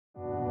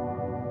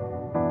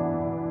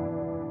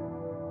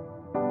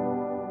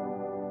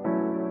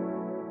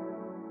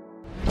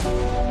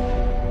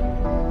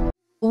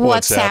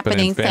What's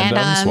happening,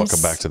 fandoms?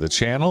 Welcome back to the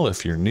channel.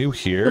 If you're new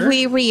here,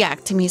 we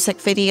react to music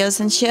videos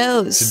and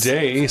shows.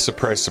 Today,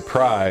 surprise,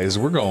 surprise,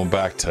 we're going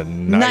back to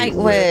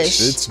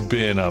Nightwish. It's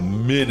been a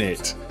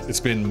minute. It's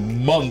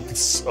been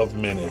months of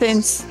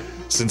minutes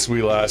since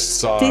we last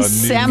saw new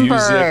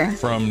music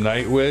from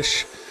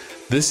Nightwish.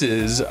 This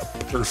is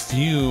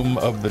Perfume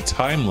of the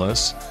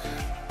Timeless.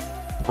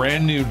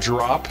 Brand new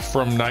drop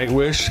from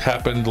Nightwish,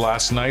 happened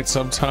last night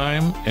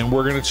sometime, and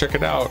we're gonna check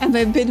it out. And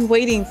I've been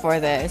waiting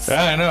for this.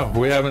 Yeah, I know.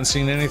 We haven't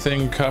seen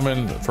anything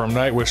coming from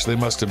Nightwish. They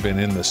must have been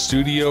in the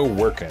studio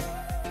working.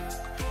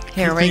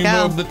 Here we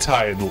go.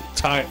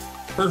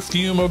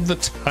 Perfume of the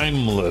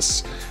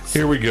Timeless.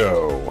 Here we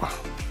go.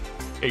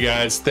 Hey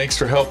guys, thanks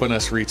for helping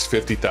us reach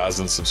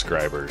 50,000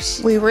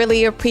 subscribers. We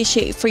really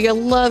appreciate for your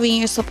love and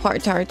your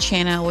support to our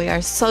channel. We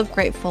are so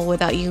grateful.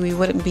 Without you, we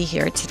wouldn't be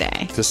here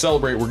today. To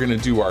celebrate, we're going to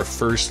do our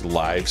first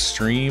live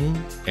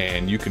stream,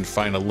 and you can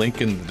find a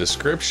link in the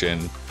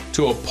description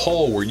to a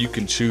poll where you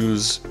can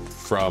choose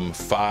from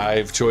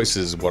 5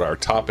 choices what our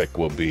topic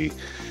will be.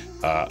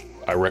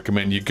 I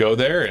recommend you go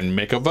there and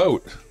make a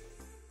vote.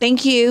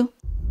 Thank you.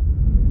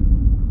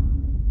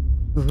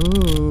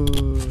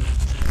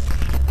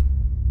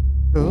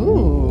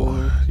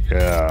 Ooh,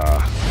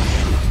 yeah.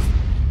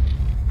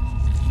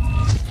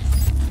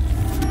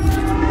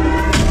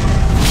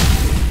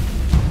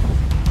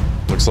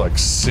 Looks like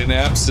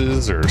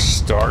synapses or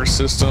star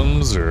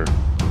systems or...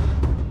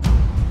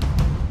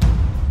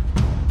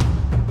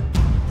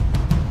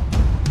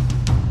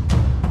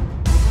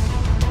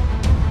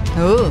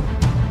 Ooh.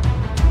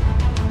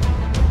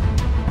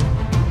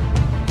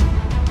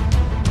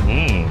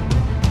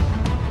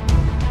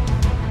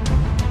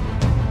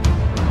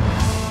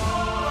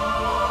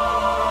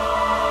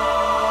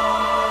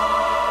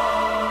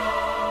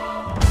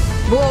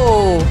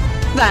 Whoa,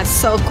 that's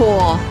so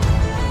cool.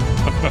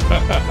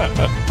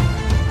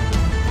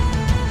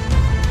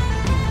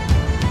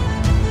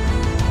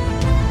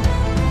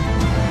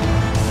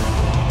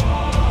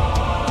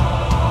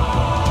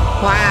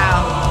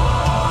 Wow.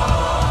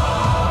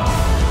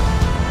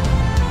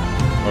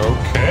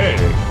 Okay.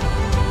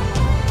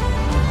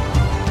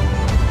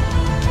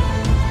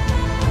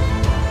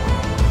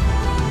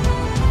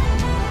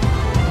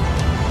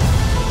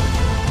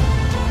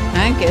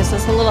 That gives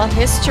us a little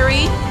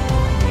history.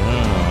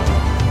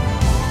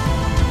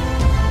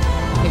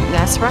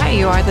 That's right,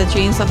 you are the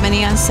dreams of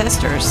many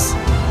ancestors.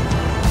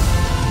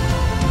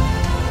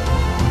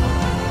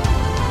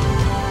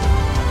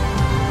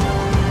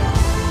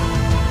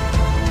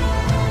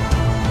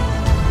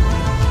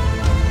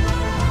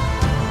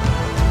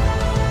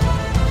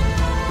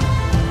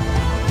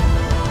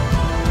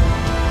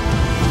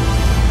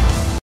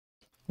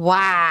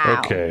 Wow.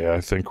 Okay, I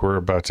think we're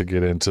about to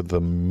get into the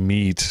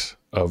meat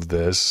of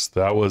this.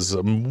 That was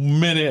a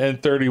minute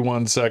and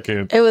 31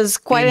 second. It was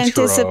quite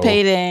intro,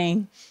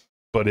 anticipating.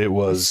 But it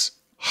was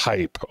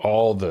hype.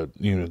 All the,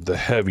 you know, the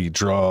heavy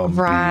drum,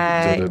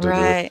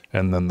 right,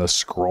 and then the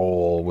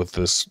scroll with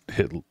this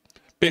hit,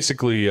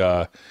 basically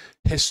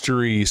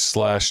history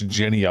 /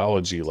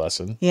 genealogy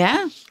lesson.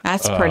 Yeah,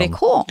 that's pretty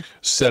cool.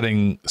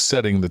 Setting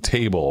the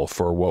table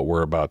for what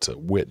we're about to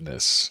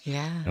witness.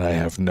 Yeah, and I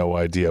have no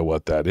idea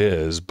what that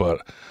is,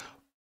 but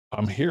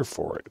I'm here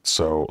for it.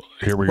 So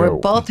here we go. We're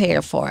both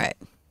here for it.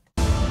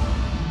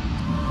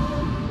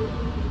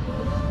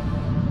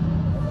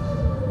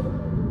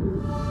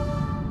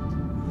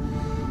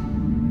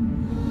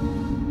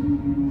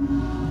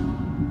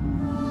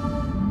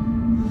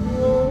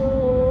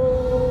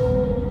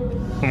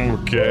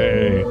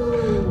 Okay.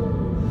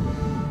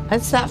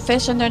 That's that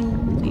fish under.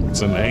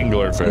 It's an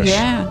anglerfish.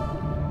 Yeah.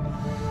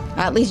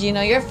 At least you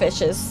know your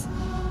fishes.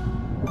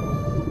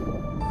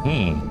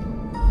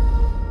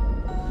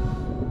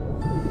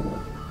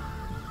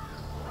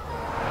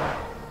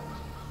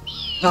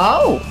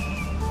 Oh.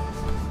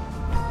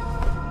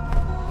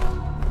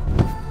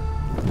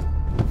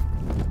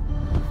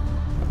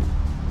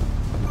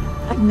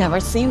 I've never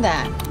seen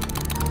that.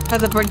 How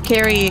the bird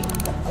carry.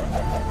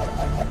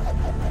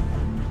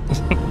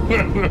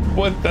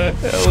 What the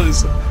hell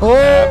is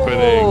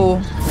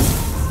happening?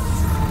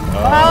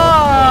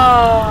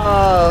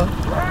 Oh.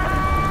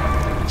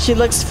 She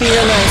looks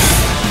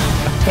fearless.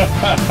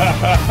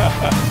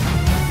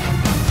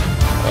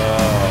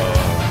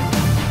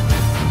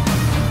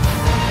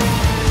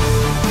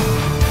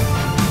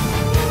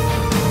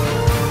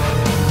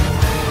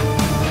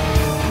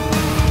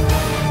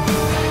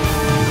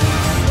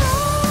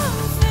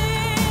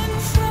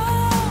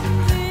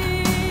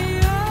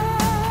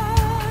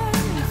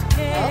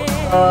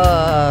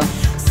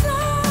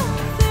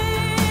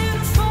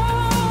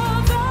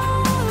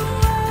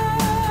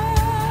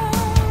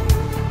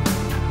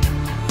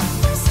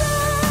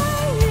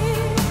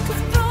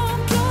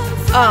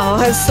 Oh,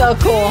 that's so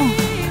cool.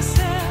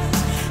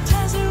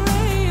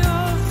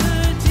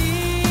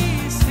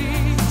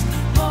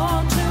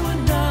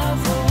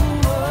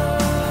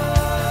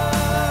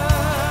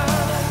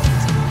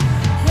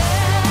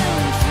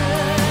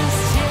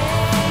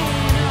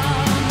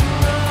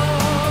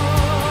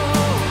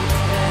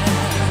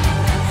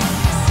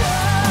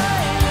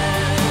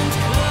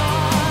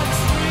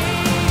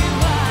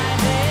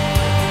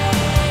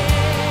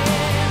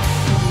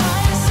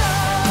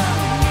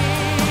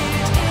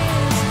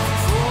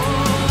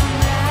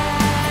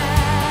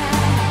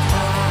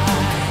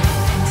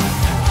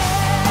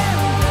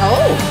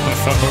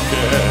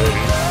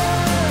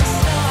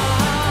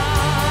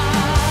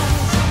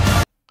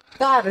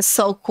 That is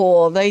so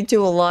cool. They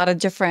do a lot of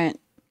different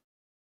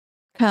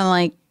kind of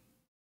like,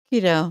 you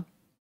know,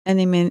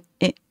 an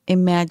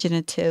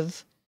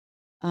imaginative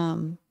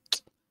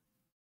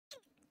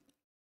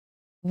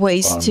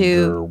ways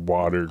to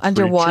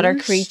underwater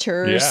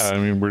creatures. Yeah, I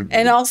mean,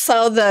 and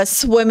also the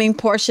swimming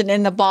portion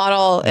in the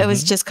bottle. It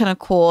was just kind of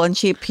cool, and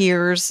she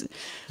appears.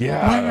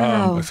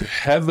 Yeah,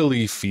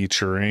 heavily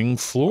featuring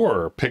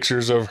Floor,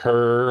 pictures of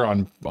her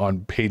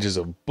on pages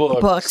of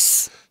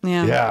books.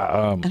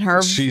 Yeah, and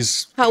her.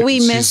 She's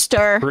missed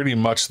her. Pretty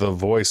much the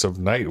voice of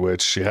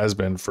Nightwish. She has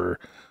been for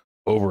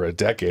over a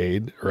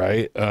decade,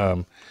 right?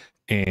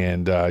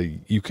 And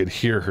you could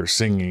hear her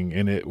singing,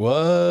 and it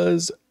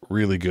was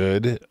really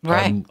good.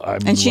 Right.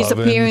 And she's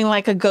appearing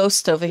like a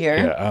ghost over here.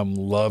 Yeah, I'm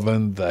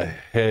loving the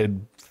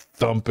head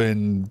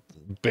thumping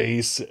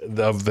bass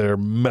of their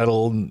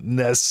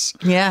metalness.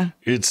 Yeah.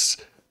 It's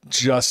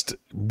just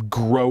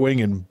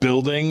growing and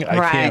building.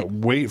 I can't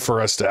wait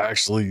for us to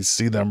actually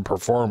see them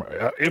perform,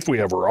 if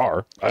we ever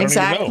are. I don't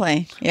even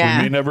know. Yeah.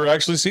 We may never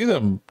actually see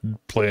them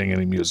playing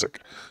any music.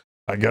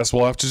 I guess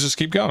we'll have to just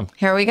keep going.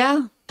 Here we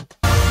go.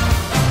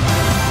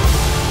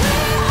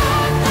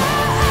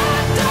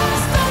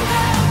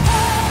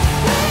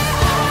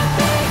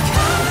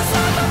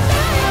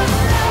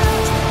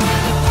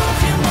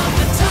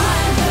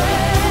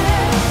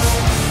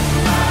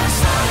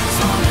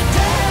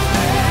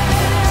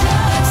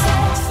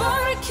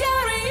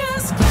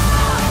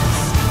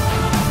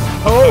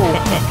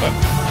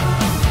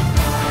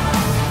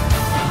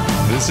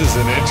 This is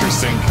an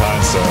interesting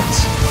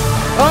concept.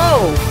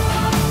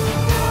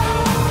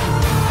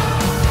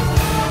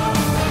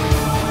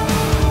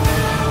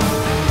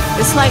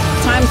 It's like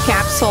time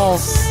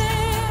capsules.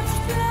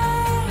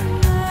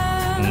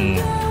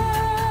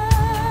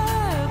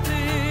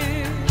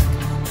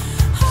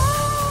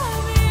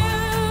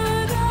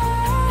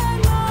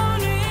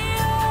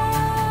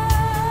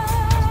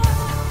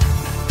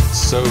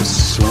 So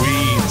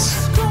sweet.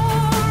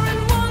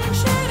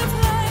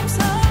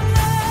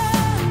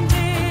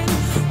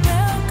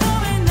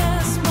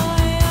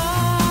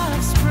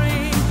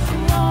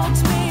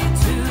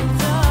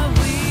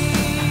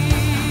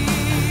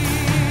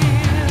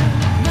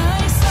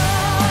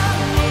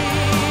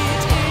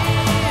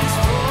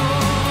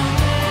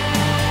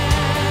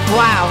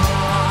 Wow.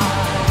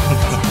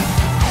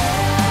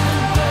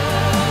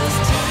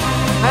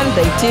 How did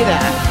they do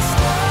that?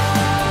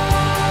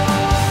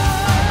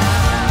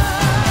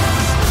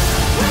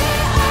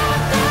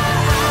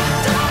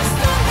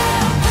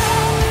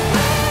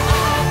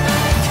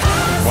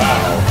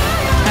 Wow.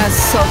 That's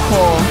so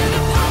cool.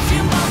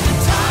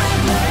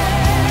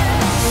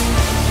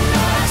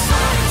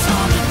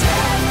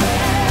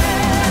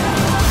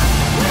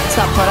 What's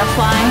up,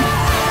 butterfly?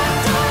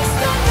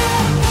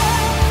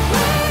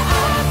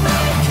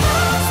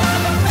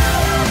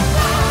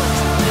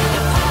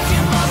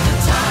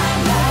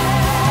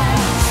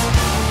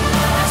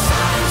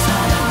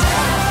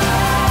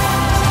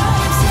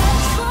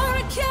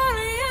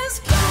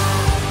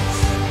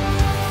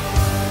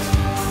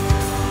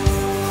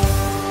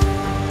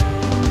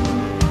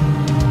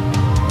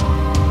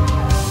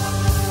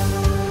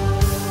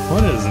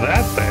 What is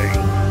that thing?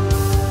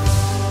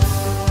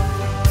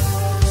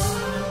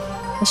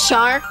 A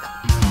shark?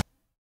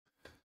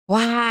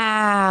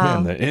 Wow.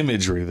 Man, the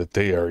imagery that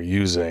they are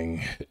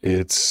using,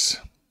 I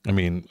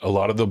mean, a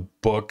lot of the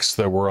books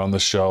that were on the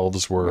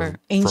shelves were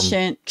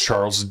ancient. From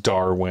Charles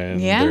Darwin.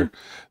 Yeah.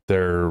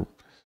 They're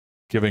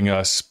giving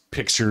us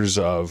pictures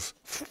of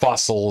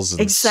fossils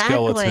and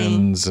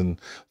skeletons and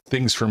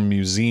things from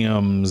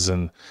museums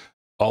and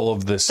all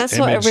of this. That's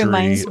imagery what it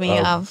reminds me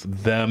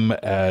of them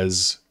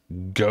as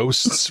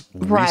ghosts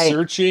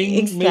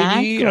researching.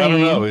 Maybe I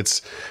don't know.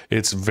 It's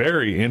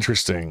very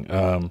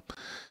interesting.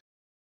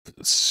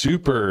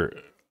 Super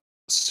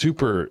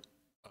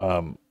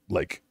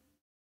like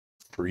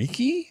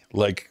freaky,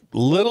 like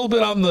little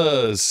bit on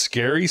the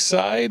scary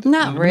side.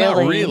 Not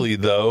really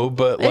though,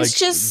 but like it's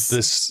just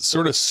this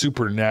sort of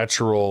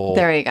supernatural.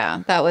 There you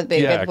go. That would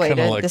be a good way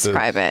to like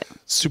describe it.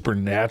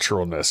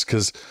 Supernaturalness,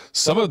 because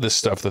some of the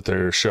stuff that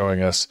they're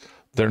showing us,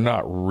 they're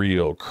not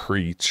real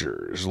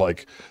creatures.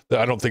 Like,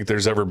 I don't think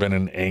there's ever been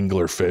an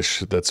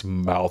anglerfish that's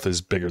mouth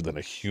is bigger than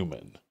a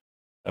human.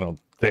 I don't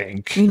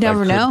think. You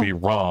never know. I could be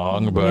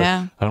wrong, but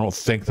I don't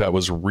think that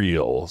was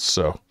real.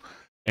 So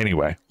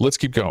anyway, let's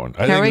keep going.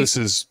 I think this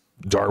is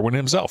Darwin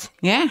himself.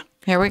 Yeah,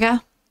 here we go.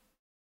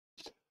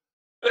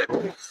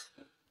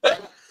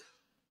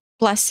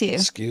 Bless you.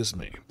 Excuse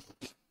me.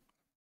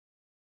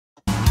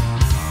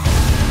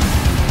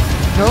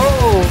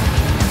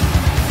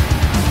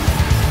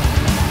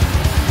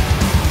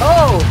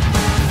 Oh,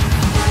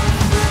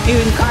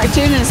 even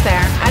cartoon is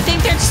there. I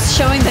think they're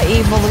showing the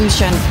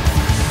evolution,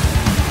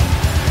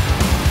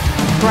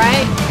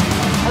 right,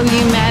 of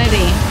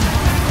humanity.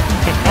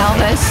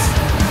 Elvis.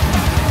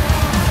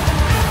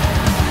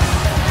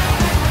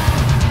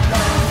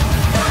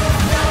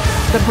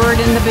 The bird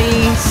and the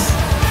bees.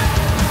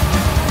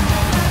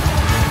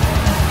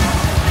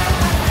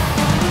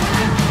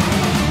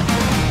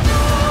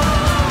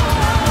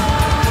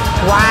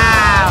 Wow.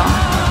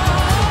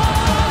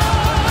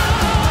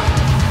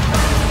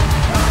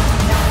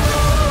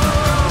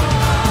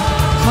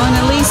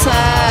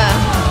 Lisa.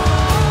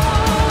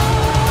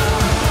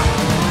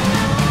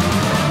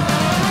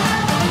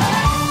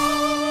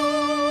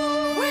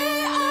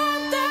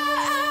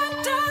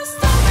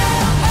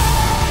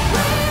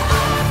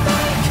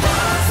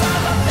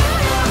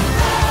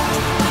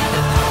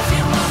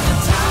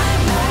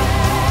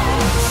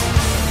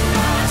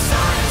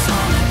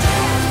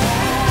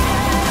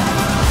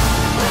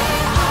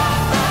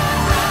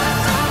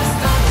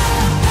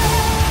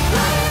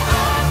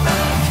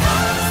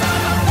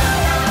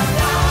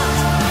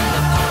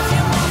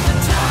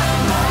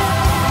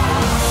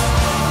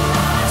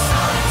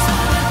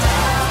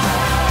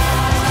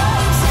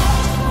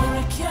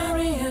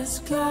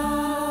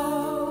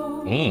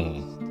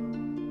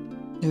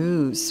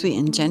 Ooh, sweet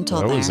and gentle.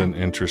 That was an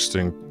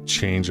interesting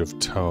change of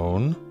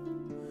tone.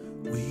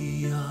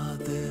 We are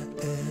their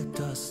air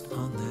dust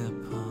on their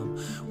palm.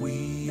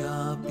 We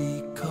are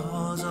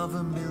because of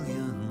a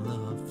million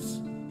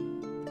loves.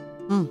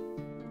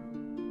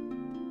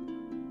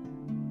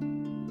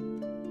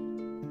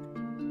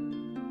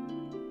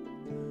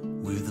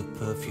 We're the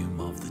perfume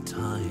of the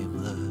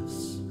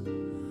timeless.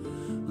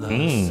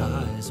 Last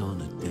sighs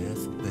on a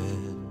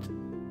deathbed.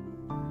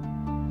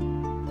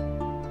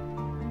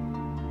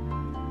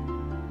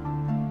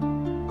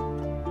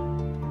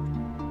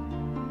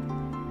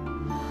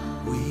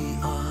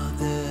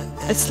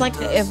 It's like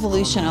the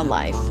evolution of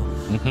life.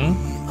 We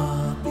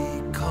are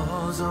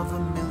because of a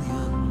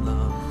million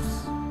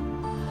loves.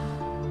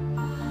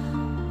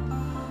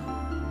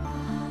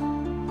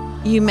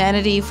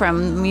 Humanity,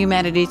 from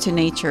humanity to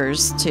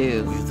nature's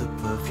to. We're the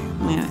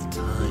perfume of the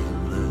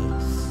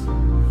timeless.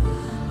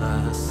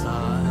 Last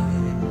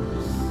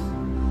sighs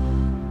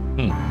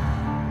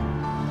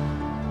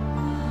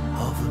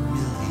of a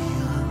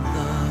million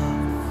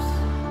loves.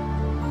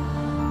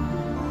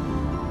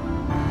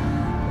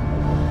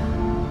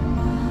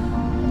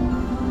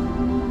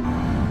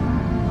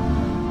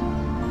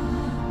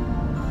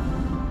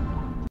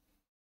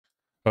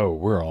 Oh,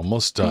 we're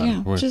almost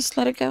done. Yeah, just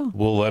let it go.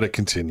 We'll let it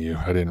continue.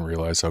 I didn't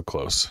realize how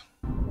close.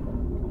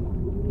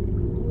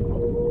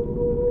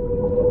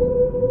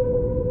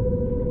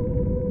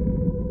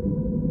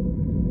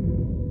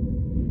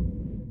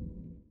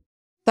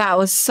 That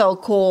was so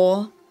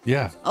cool.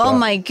 Yeah. Oh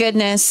my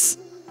goodness.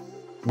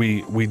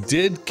 We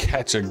did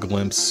catch a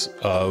glimpse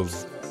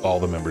of all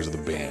the members of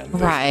the band. They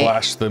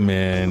flashed them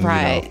in,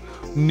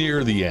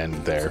 near the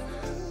end there.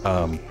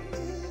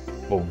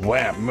 But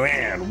wow,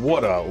 man,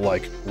 what a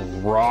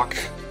rock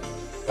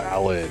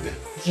ballad.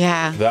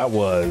 Yeah. That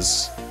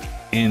was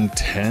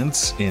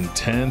intense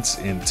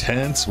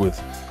with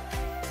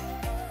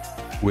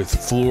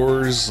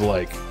Floor's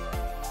like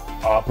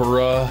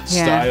opera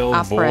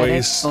style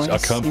voice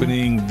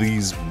accompanying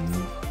these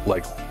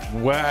like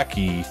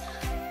wacky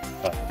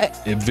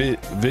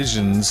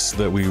visions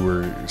that we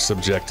were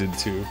subjected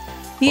to.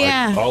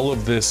 Yeah. Like, all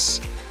of this,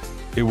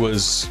 it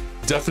was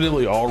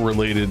definitely all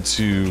related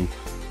to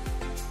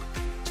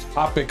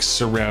topics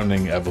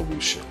surrounding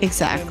evolution.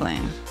 Exactly.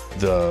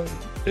 The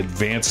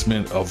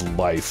advancement of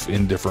life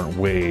in different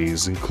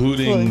ways,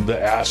 including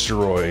the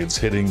asteroids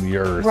hitting the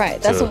Earth.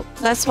 Right.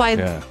 That's why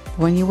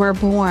when you were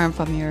born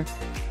from your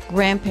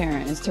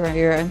grandparents to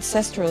your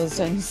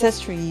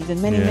ancestries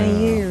in many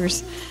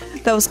years,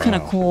 that was kind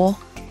of cool.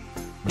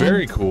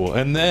 Very cool.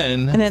 And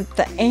at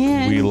the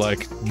end, we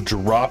like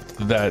dropped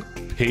that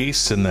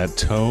pace and that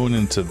tone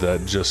into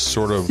that just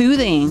sort of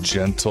soothing,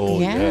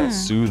 gentle,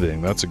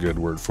 soothing. That's a good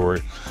word for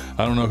it.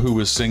 I don't know who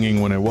was singing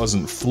when it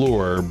wasn't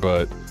Floor,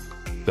 but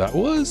that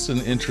was an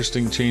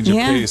interesting change of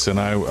pace, and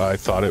I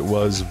thought it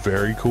was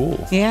very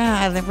cool.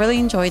 Yeah, I really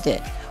enjoyed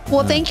it.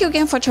 Well, thank you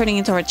again for tuning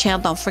into our channel.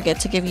 Don't forget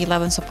to give your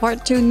love and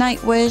support to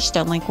Nightwish.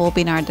 The link will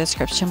be in our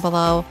description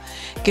below.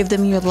 Give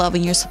them your love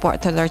and your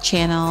support to their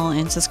channel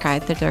and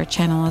subscribe to their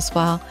channel as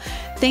well.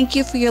 Thank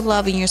you for your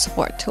love and your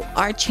support to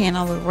our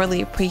channel. We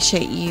really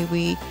appreciate you.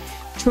 We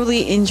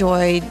truly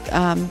enjoyed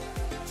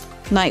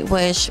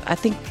Nightwish. I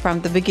think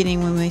from the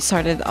beginning when we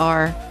started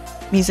our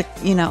music,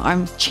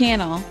 our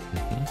channel,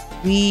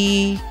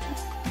 we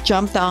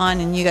jumped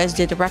on and you guys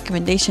did a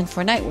recommendation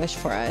for Nightwish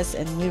for us,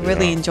 and we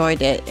really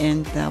enjoyed it.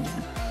 And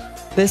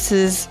this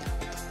is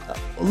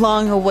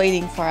long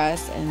awaiting for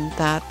us, and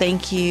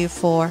thank you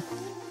for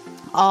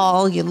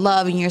all your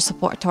love and your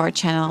support to our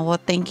channel. Well,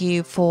 thank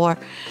you for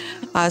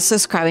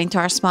subscribing to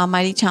our Small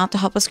Mighty channel to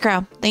help us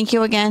grow. Thank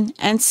you again,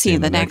 and see you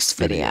in the next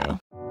video.